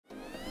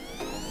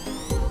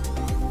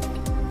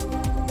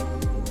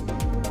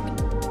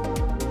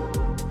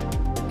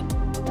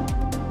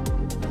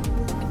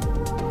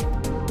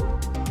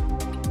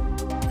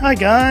Hi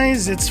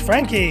guys, it's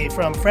Frankie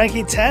from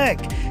Frankie Tech.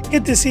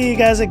 Good to see you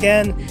guys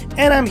again,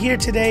 and I'm here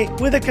today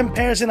with a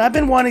comparison I've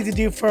been wanting to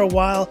do for a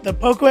while, the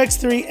POCO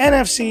X3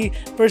 NFC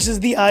versus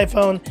the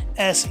iPhone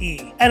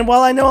SE. And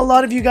while I know a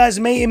lot of you guys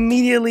may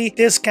immediately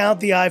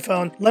discount the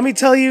iPhone, let me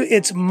tell you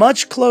it's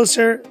much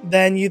closer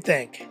than you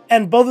think.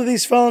 And both of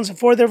these phones,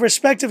 for their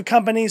respective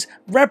companies,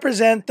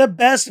 represent the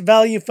best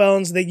value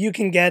phones that you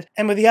can get.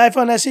 And with the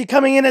iPhone SE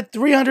coming in at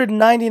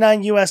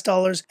 $399 US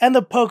and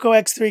the POCO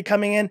X3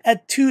 coming in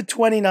at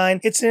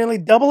 $229, it's nearly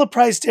double the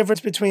price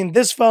difference between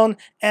this phone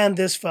and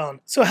this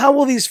phone. So how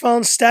will these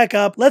phones stack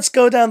up? Let's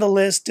go down the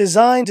list: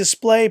 design,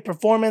 display,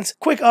 performance,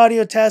 quick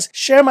audio test,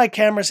 share my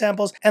camera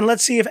samples, and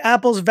let's see if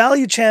Apple's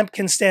value champ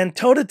can stand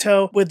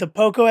toe-to-toe with the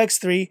POCO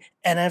X3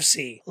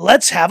 NFC.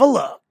 Let's have a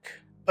look.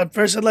 But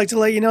first, I'd like to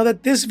let you know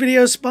that this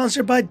video is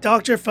sponsored by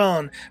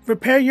Dr.Fone.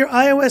 Repair your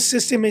iOS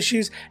system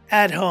issues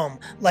at home,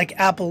 like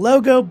Apple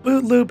logo,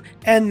 boot loop,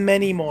 and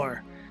many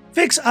more.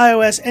 Fix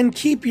iOS and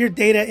keep your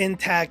data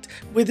intact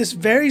with this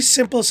very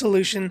simple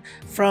solution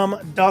from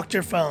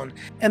Dr.Fone.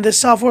 And this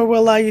software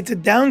will allow you to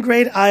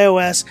downgrade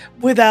iOS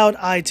without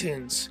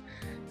iTunes.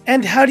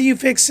 And how do you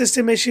fix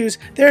system issues?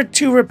 There are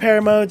two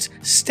repair modes: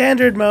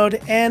 standard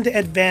mode and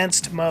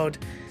advanced mode.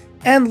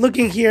 And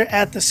looking here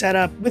at the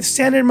setup, with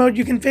standard mode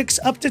you can fix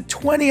up to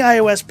 20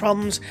 iOS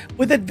problems,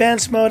 with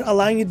advanced mode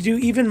allowing you to do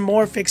even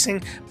more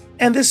fixing.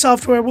 And this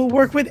software will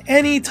work with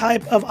any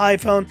type of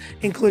iPhone,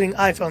 including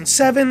iPhone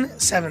 7,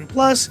 7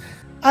 Plus,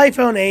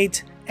 iPhone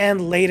 8,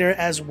 and later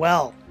as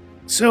well.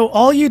 So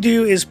all you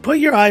do is put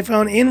your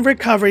iPhone in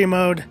recovery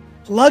mode,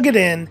 plug it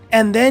in,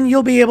 and then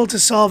you'll be able to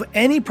solve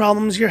any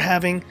problems you're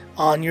having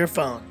on your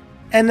phone.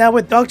 And now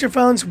with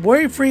Dr.Fone's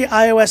worry-free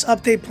iOS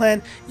update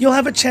plan, you'll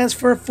have a chance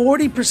for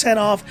 40%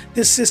 off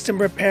this system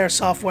repair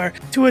software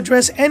to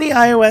address any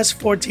iOS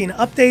 14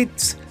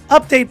 updates,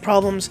 update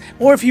problems,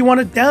 or if you want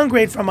to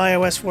downgrade from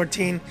iOS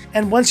 14.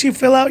 And once you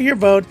fill out your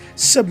vote,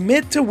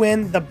 submit to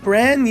win the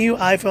brand new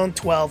iPhone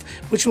 12,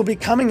 which will be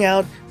coming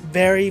out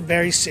very,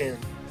 very soon.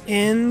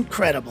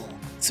 Incredible.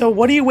 So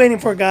what are you waiting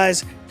for,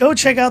 guys? Go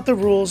check out the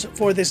rules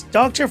for this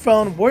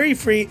Dr.Fone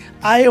worry-free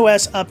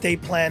iOS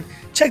update plan.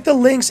 Check the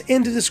links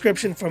in the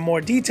description for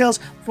more details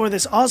for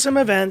this awesome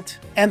event.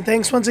 And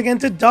thanks once again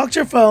to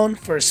Dr.Fone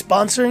for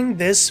sponsoring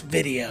this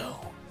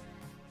video.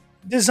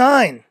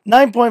 Design: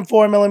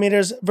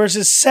 9.4mm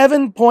versus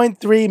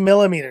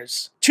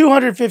 7.3mm.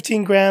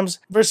 215 grams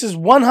versus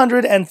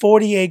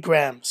 148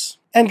 grams.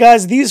 And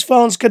guys, these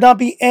phones could not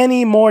be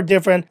any more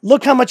different.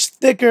 Look how much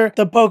thicker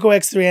the POCO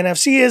X3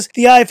 NFC is.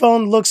 The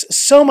iPhone looks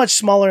so much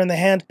smaller in the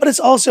hand, but it's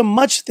also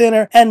much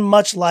thinner and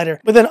much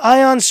lighter, with an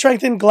ion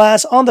strengthened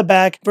glass on the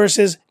back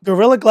versus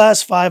Gorilla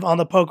Glass 5 on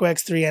the POCO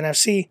X3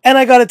 NFC. And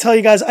I gotta tell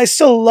you guys, I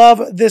still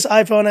love this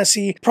iPhone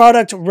SE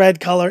product red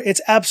color.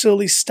 It's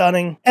absolutely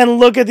stunning. And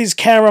look at these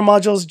camera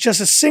modules,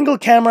 just a single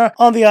camera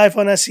on the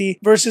iPhone SE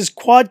versus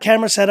quad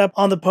camera setup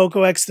on the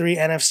POCO X3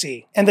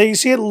 NFC. And there you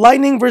see it,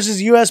 Lightning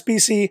versus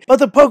USB-C,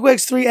 but the POCO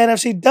X3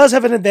 NFC does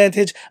have an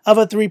advantage of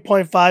a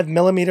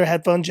 3.5mm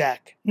headphone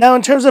jack. Now,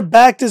 in terms of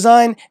back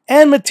design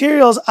and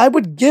materials, I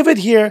would give it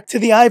here to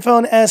the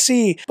iPhone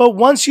SE, but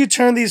once you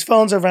turn these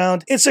phones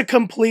around, it's a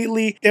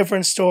completely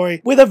different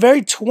story, with a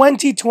very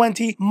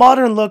 2020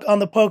 modern look on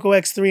the POCO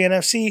X3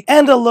 NFC,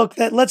 and a look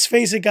that, let's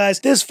face it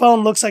guys, this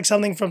phone looks like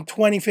something from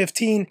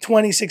 2015,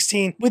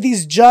 2016, with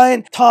these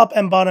giant top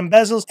and bottom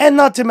bezels, and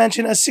not to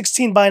mention a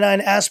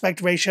 16:9 aspect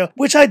ratio,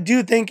 which I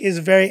do think is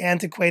very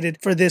antiquated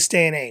for this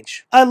day and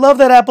age. I love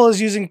that Apple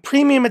is using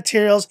premium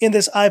materials in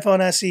this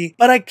iPhone SE,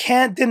 but I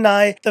can't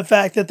deny the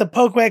fact that the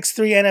POCO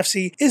X3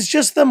 NFC is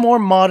just the more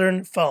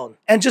modern phone.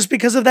 And just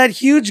because of that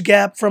huge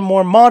gap from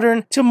more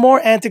modern to more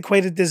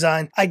antiquated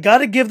design, I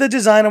gotta give the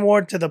design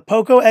award to the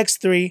POCO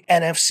X3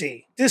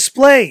 NFC.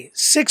 Display: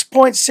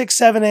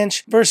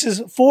 6.67-inch versus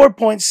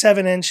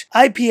 4.7-inch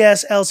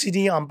IPS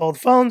LCD on both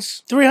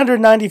phones,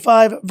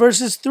 395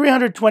 versus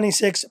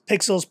 326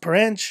 pixels per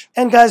inch.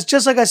 And guys,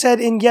 just like I said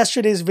in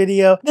yesterday's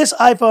video, this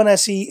iPhone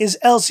SE is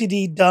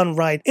LCD done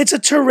right. It's a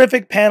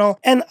terrific panel,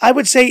 and I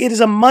would say it is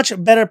a much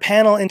better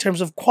panel in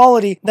terms of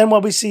quality than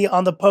what we see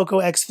on the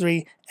POCO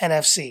X3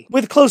 NFC,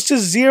 with close to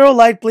zero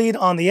light bleed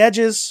on the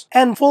edges,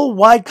 and full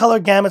wide color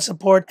gamut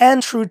support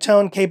and true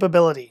tone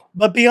capability.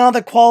 But beyond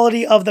the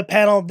quality of the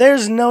panel,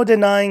 there's no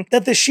denying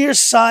that the sheer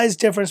size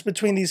difference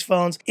between these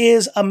phones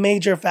is a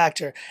major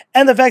factor.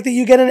 And the fact that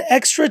you get an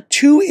extra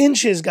 2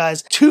 inches,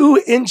 guys,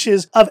 2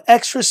 inches of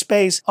extra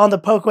space on the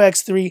POCO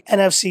X3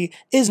 NFC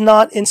is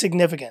not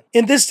insignificant.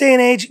 In this day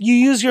and age, you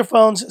use your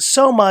phones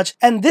so much,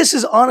 and this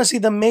is honestly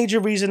the major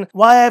reason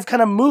why I've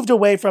kind of moved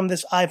away from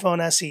this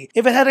iPhone SE.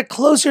 If it had a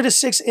closer to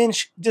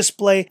 6-inch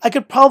display, I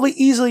could probably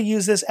easily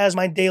use this as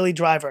my daily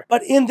driver.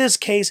 But in this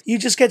case, you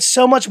just get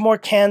so much more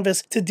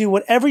canvas to do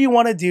whatever you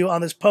want to do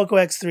on this POCO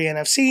X3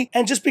 NFC,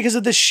 and just because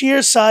of the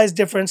sheer size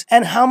difference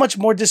and how much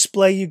more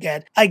display you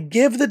get, I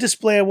give the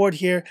display award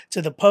here to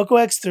the POCO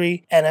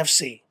X3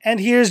 NFC. And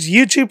here's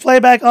YouTube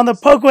playback on the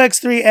POCO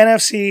X3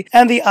 NFC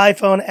and the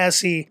iPhone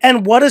SE.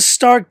 And what a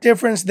stark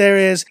difference there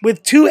is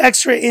with 2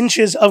 extra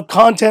inches of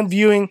content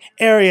viewing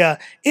area.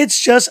 It's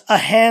just a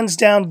hands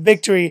down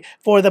victory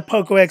for the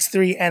POCO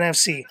X3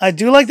 NFC. I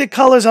do like the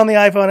colors on the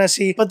iPhone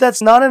SE, but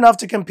that's not enough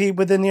to compete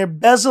with the near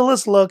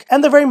bezel-less look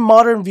and the very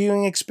modern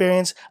viewing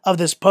experience of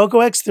this POCO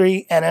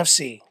X3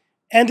 NFC.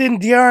 And in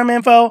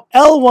DRMInfo,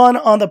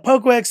 L1 on the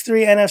POCO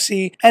X3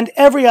 NFC, and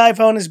every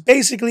iPhone is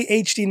basically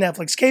HD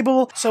Netflix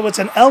capable, so it's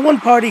an L1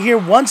 party here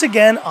once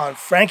again on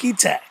Frankie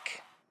Tech.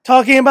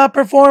 Talking about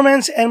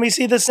performance, and we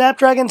see the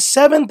Snapdragon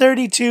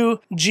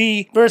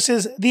 732G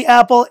versus the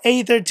Apple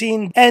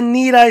A13. And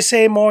need I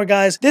say more,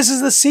 guys? This is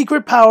the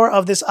secret power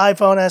of this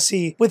iPhone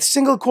SE, with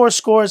single-core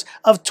scores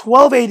of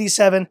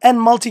 1287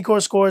 and multi-core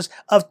scores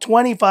of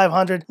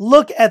 2500.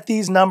 Look at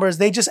these numbers.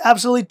 They just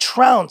absolutely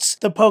trounce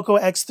the POCO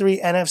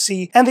X3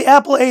 NFC. And the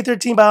Apple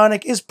A13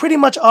 Bionic is pretty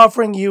much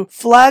offering you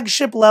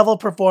flagship-level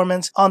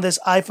performance on this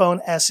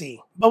iPhone SE.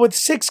 But with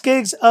 6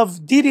 gigs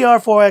of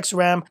DDR4X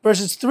RAM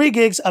versus 3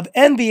 gigs of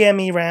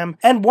NVMe RAM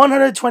and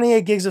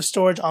 128 gigs of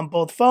storage on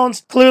both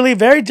phones, clearly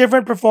very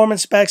different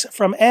performance specs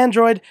from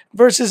Android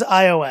versus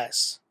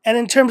iOS. And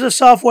in terms of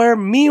software,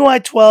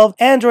 MIUI 12,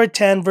 Android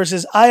 10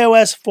 versus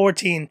iOS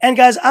 14. And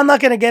guys, I'm not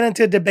going to get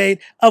into a debate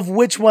of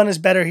which one is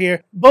better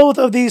here. Both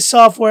of these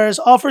softwares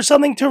offer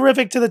something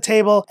terrific to the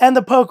table, and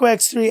the POCO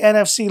X3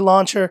 NFC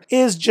launcher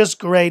is just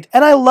great.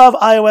 And I love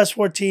iOS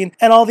 14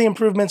 and all the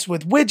improvements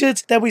with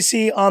widgets that we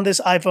see on this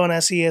iPhone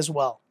SE as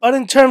well. But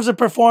in terms of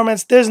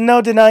performance, there's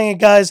no denying it,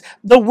 guys.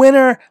 The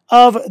winner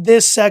of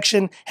this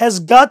section has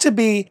got to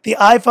be the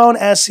iPhone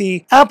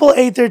SE, Apple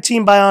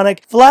A13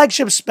 Bionic,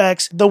 flagship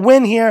specs, the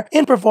win here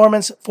in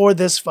performance for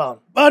this phone.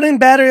 But in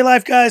battery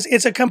life, guys,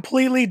 it's a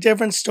completely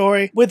different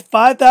story with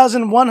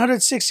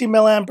 5,160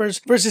 milliamperes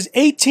versus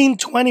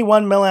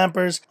 1,821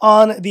 milliamperes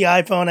on the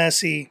iPhone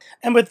SE.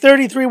 And with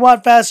 33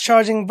 watt fast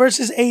charging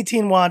versus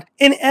 18 watt,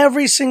 in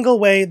every single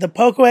way, the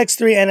POCO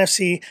X3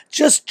 NFC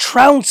just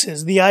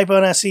trounces the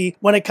iPhone SE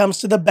when it comes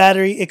to the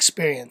battery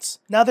experience.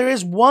 Now, there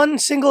is one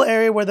single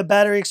area where the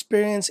battery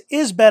experience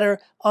is better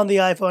on the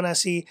iPhone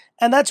SE,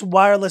 and that's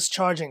wireless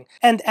charging.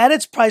 And at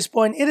its price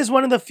point, it is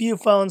one of the few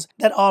phones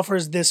that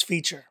offers this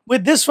feature.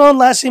 With this phone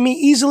lasting me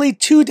easily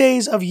 2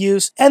 days of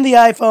use, and the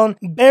iPhone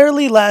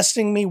barely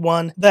lasting me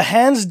 1, the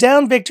hands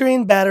down victory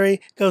in battery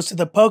goes to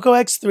the POCO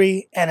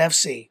X3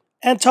 NFC.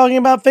 And talking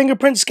about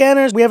fingerprint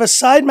scanners, we have a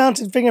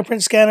side-mounted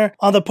fingerprint scanner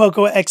on the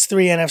POCO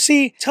X3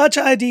 NFC, Touch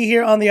ID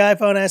here on the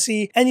iPhone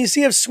SE, and you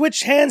see I've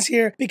switched hands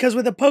here because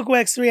with the POCO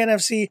X3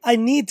 NFC, I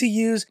need to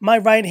use my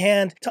right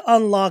hand to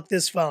unlock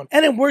this phone.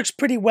 And it works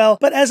pretty well,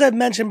 but as I've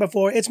mentioned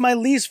before, it's my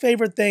least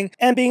favorite thing,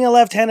 and being a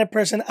left-handed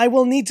person, I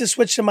will need to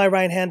switch to my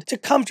right hand to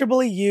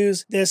comfortably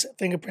use this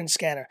fingerprint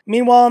scanner.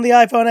 Meanwhile, on the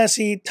iPhone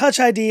SE, Touch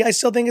ID I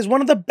still think is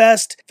one of the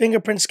best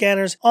fingerprint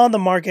scanners on the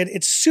market.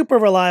 It's super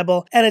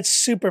reliable, and it's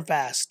super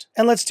fast.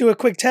 And let's do a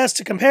quick test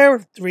to compare.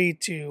 3,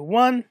 2,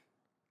 1.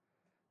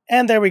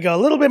 And there we go. A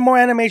little bit more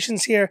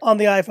animations here on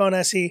the iPhone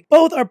SE.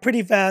 Both are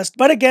pretty fast,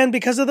 but again,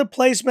 because of the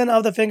placement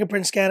of the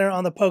fingerprint scanner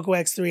on the POCO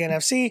X3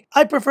 NFC,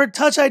 I prefer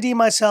Touch ID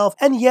myself.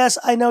 And yes,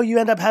 I know you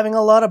end up having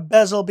a lot of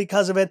bezel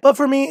because of it, but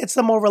for me, it's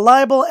the more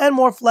reliable and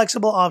more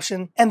flexible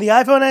option. And the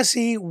iPhone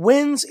SE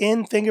wins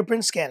in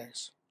fingerprint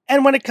scanners.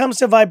 And when it comes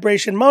to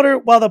vibration motor,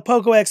 while the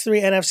POCO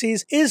X3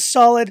 NFCs is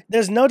solid,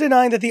 there's no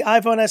denying that the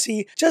iPhone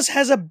SE just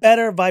has a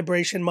better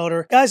vibration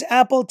motor. Guys,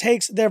 Apple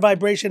takes their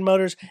vibration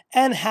motors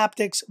and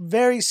haptics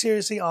very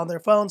seriously on their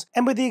phones,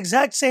 and with the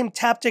exact same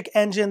Taptic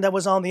engine that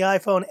was on the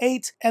iPhone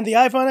 8, and the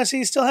iPhone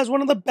SE still has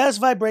one of the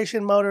best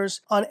vibration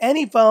motors on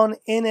any phone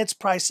in its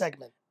price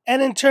segment.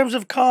 And in terms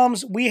of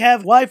comms, we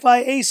have Wi-Fi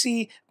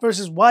AC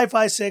versus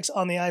Wi-Fi 6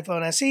 on the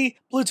iPhone SE,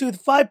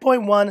 Bluetooth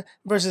 5.1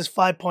 versus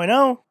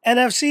 5.0,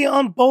 NFC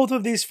on both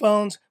of these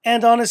phones,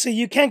 and honestly,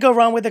 you can't go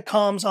wrong with the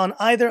comms on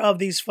either of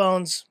these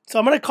phones. So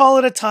I'm going to call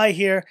it a tie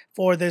here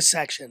for this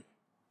section.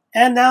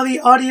 And now the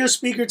audio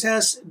speaker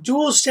test,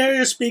 dual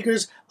stereo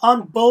speakers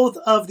on both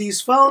of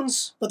these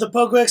phones, but the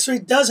POCO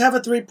X3 does have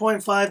a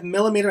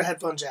 3.5mm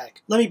headphone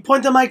jack. Let me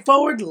point the mic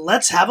forward,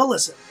 let's have a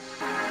listen.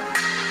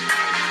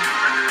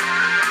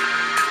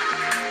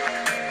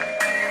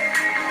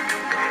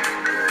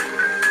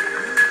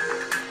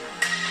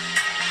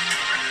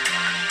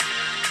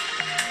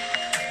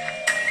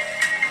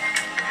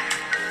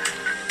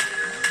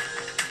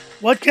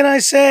 What can I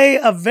say?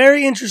 A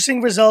very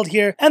interesting result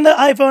here, and the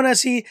iPhone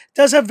SE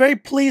does have very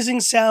pleasing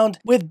sound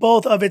with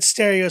both of its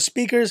stereo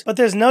speakers, but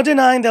there's no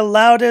denying the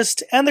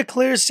loudest and the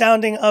clearest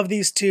sounding of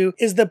these two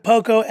is the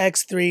POCO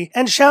X3,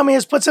 and Xiaomi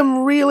has put some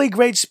really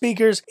great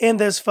speakers in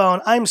this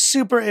phone. I'm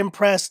super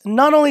impressed,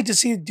 not only to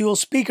see dual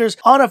speakers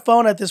on a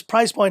phone at this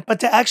price point, but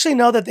to actually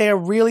know that they are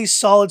really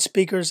solid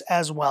speakers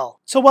as well.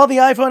 So while the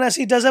iPhone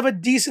SE does have a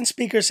decent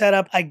speaker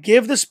setup, I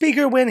give the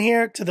speaker win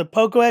here to the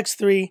POCO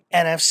X3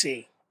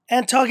 NFC.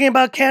 And talking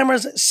about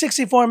cameras,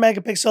 64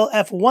 megapixel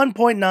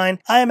f1.9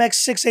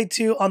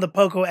 IMX682 on the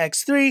POCO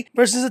X3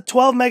 versus a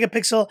 12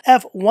 megapixel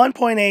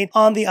f1.8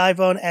 on the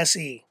iPhone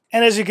SE.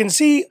 And as you can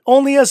see,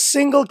 only a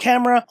single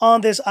camera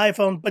on this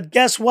iPhone, but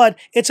guess what?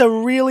 It's a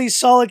really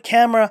solid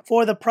camera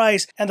for the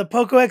price. And the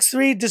POCO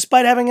X3,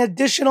 despite having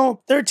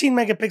additional 13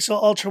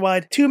 megapixel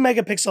ultra-wide, 2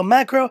 megapixel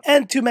macro,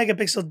 and 2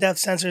 megapixel depth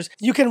sensors,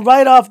 you can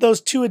write off those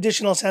 2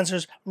 additional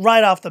sensors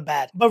right off the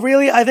bat. But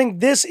really, I think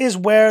this is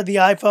where the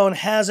iPhone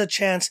has a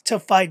chance to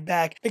fight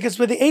back, because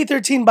with the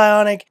A13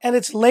 Bionic and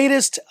its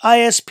latest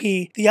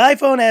ISP, the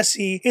iPhone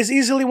SE is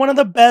easily one of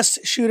the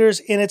best shooters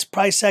in its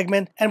price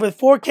segment. And with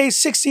 4K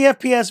 60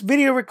 FPS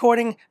video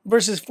recording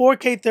versus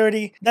 4K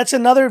 30, that's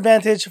another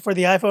advantage for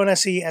the iPhone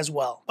SE as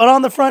well. But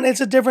on the front,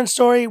 it's a different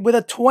story with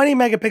a 20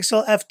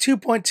 megapixel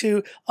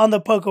f2.2 on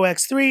the POCO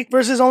X3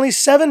 versus only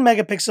 7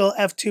 megapixel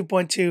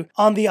f2.2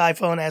 on the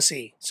iPhone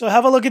SE. So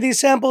have a look at these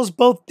samples,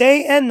 both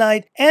day and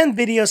night, and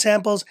video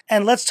samples,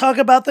 and let's talk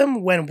about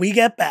them when we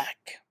get back.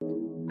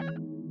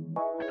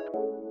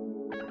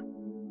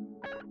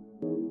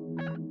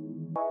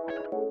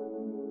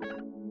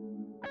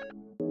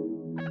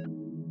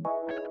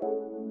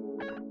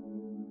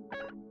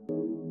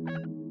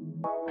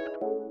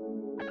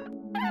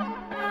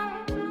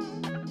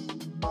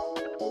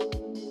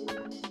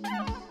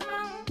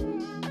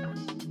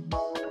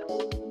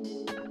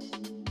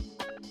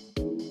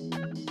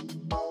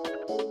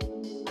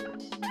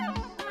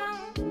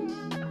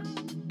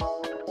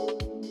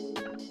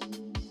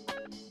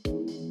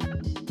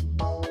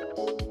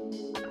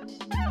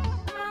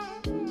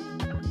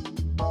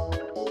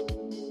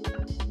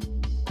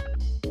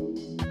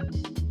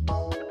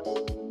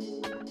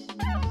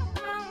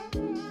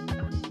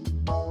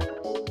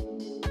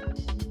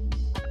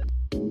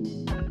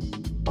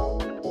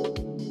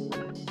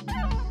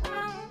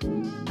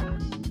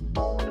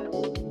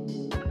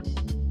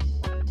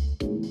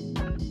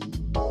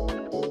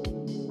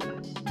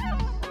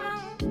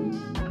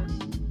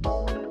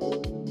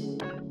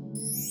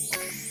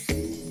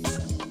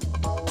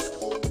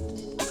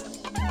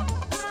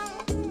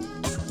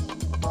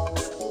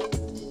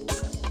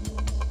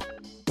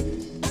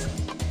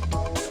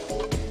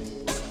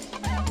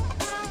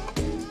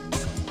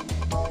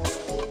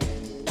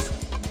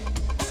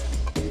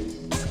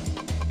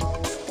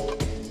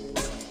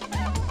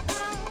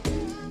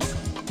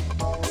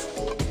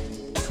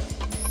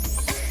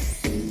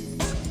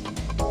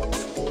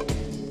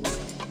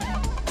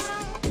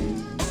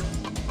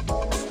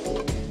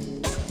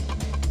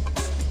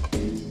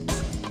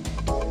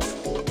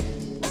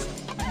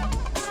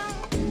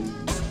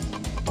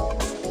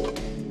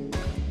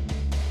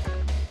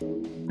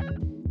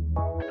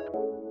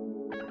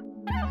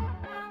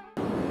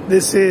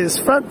 This is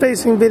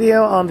front-facing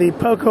video on the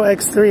POCO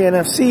X3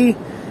 NFC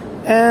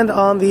and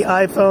on the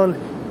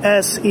iPhone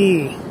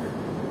SE.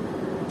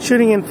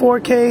 Shooting in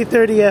 4K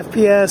 30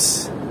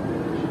 FPS.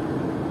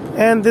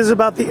 And this is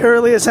about the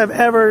earliest I've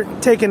ever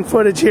taken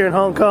footage here in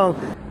Hong Kong.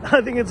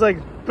 I think it's like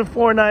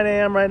before 9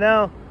 a.m. right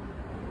now.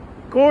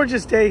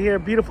 Gorgeous day here,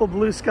 beautiful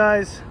blue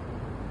skies.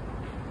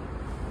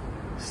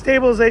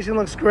 Stabilization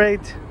looks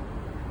great.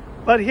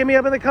 But hit me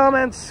up in the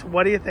comments,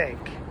 what do you think?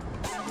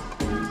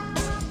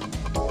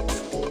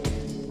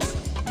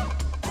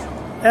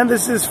 And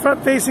this is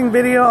front-facing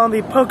video on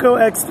the POCO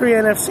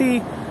X3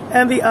 NFC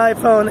and the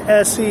iPhone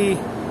SE.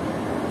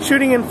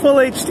 Shooting in full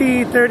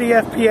HD, 30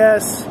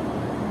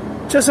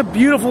 FPS. Just a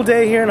beautiful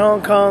day here in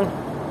Hong Kong.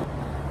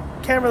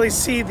 Can't really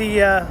see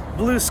the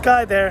blue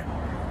sky there.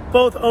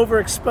 Both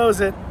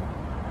overexpose it.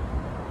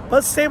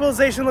 But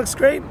stabilization looks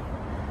great.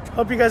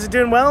 Hope you guys are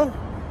doing well.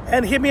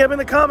 And hit me up in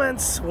the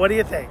comments. What do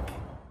you think?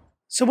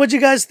 So what'd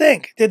you guys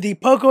think? Did the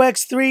POCO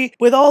X3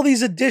 with all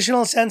these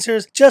additional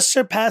sensors just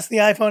surpass the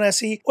iPhone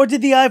SE? Or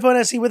did the iPhone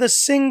SE with a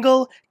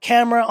single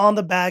camera on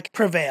the back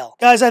prevail?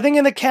 Guys, I think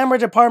in the camera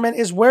department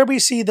is where we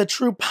see the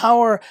true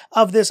power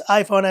of this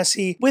iPhone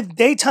SE, with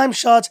daytime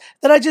shots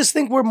that I just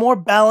think were more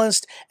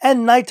balanced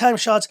and nighttime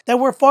shots that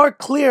were far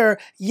clearer.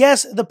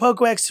 Yes, the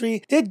POCO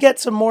X3 did get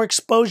some more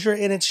exposure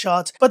in its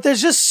shots, but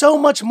there's just so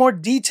much more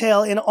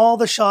detail in all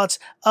the shots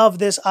of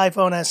this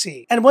iPhone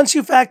SE. And once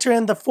you factor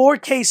in the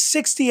 4K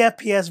 60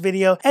 FPS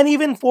video and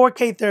even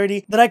 4K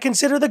 30 that I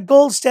consider the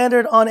gold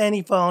standard on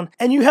any phone,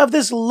 and you have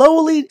this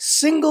lowly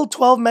single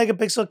 12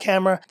 megapixel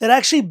camera that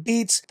actually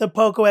beats the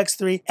POCO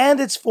X3 and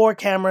its 4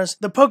 cameras,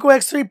 the POCO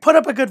X3 put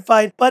up a good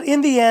fight, but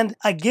in the end,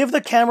 I give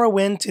the camera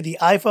win to the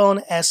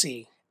iPhone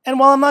SE. And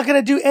while I'm not going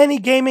to do any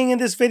gaming in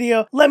this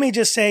video, let me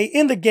just say,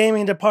 in the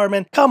gaming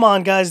department, come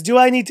on guys, do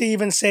I need to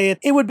even say it?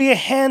 It would be a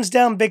hands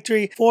down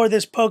victory for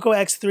this POCO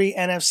X3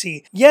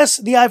 NFC. Yes,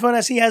 the iPhone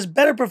SE has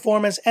better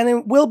performance and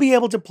it will be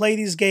able to play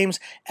these games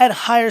at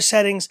higher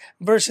settings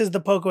versus the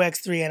POCO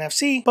X3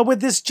 NFC, but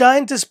with this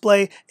giant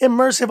display,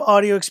 immersive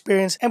audio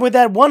experience, and with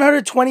that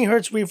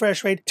 120Hz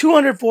refresh rate,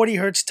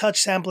 240Hz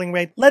touch sampling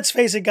rate, let's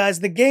face it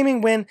guys, the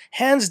gaming win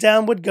hands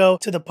down would go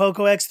to the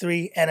POCO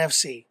X3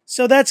 NFC.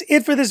 So that's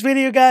it for this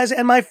video guys,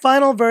 and my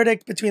final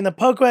verdict between the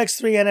POCO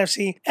X3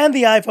 NFC and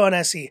the iPhone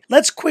SE.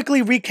 Let's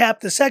quickly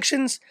recap the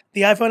sections.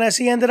 The iPhone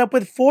SE ended up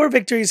with 4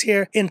 victories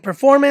here in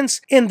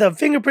performance, in the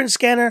fingerprint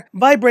scanner,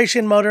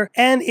 vibration motor,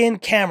 and in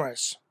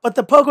cameras. But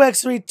the POCO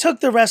X3 took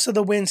the rest of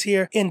the wins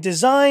here in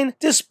design,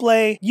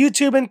 display,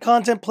 YouTube and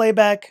content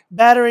playback,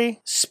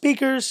 battery,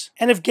 speakers,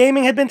 and if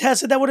gaming had been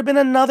tested, that would have been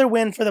another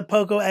win for the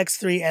POCO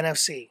X3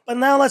 NFC. But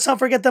now let's not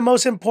forget the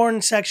most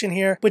important section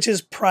here, which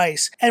is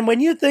price. And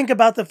when you think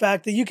about the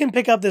fact that you can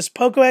pick up this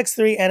POCO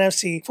X3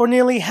 NFC for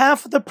nearly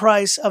half the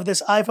price of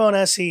this iPhone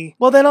SE,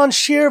 well then on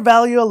sheer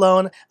value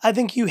alone, I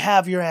think you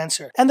have your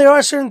answer. And there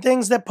are certain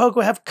things that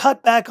POCO have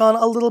cut back on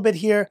a little bit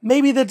here.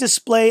 Maybe the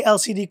display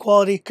LCD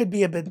quality could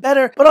be a bit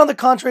better, but on the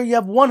contrary, you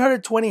have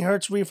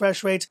 120Hz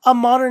refresh rates, a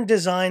modern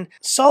design,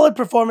 solid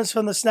performance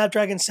from the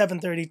Snapdragon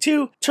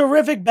 732,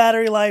 terrific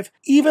battery life,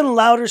 even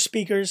louder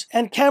speakers,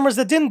 and cameras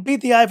that didn't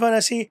beat the iPhone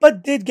SE,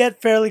 but did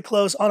get fairly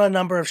close on a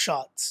number of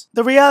shots.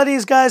 The reality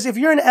is, guys, if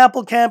you're in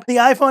Apple camp, the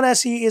iPhone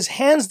SE is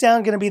hands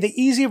down going to be the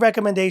easy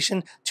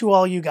recommendation to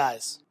all you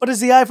guys. But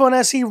is the iPhone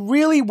SE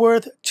really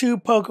worth 2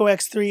 POCO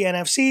X3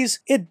 NFCs?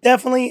 It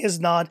definitely is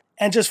not.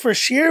 And just for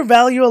sheer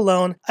value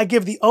alone, I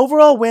give the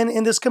overall win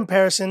in this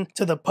comparison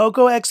to the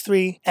POCO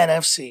X3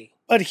 NFC.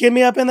 But hit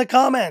me up in the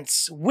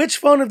comments. Which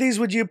phone of these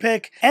would you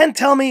pick? And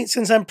tell me,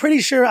 since I'm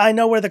pretty sure I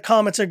know where the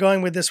comments are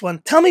going with this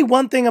one, tell me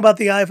one thing about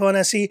the iPhone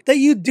SE that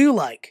you do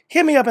like.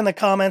 Hit me up in the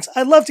comments.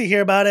 I'd love to hear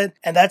about it.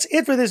 And that's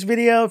it for this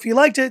video. If you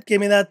liked it, give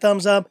me that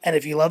thumbs up. And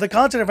if you love the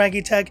content of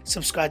Frankie Tech,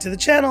 subscribe to the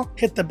channel.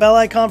 Hit the bell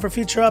icon for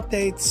future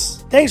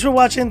updates. Thanks for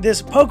watching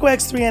this POCO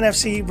X3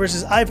 NFC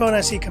versus iPhone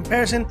SE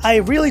comparison. I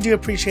really do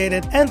appreciate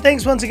it. And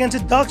thanks once again to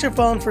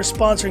Dr.Fone for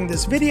sponsoring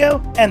this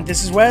video. And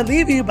this is where I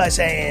leave you by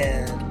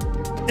saying,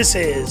 this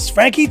is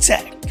Frankie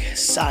Tech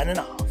signing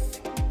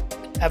off.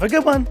 Have a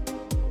good one.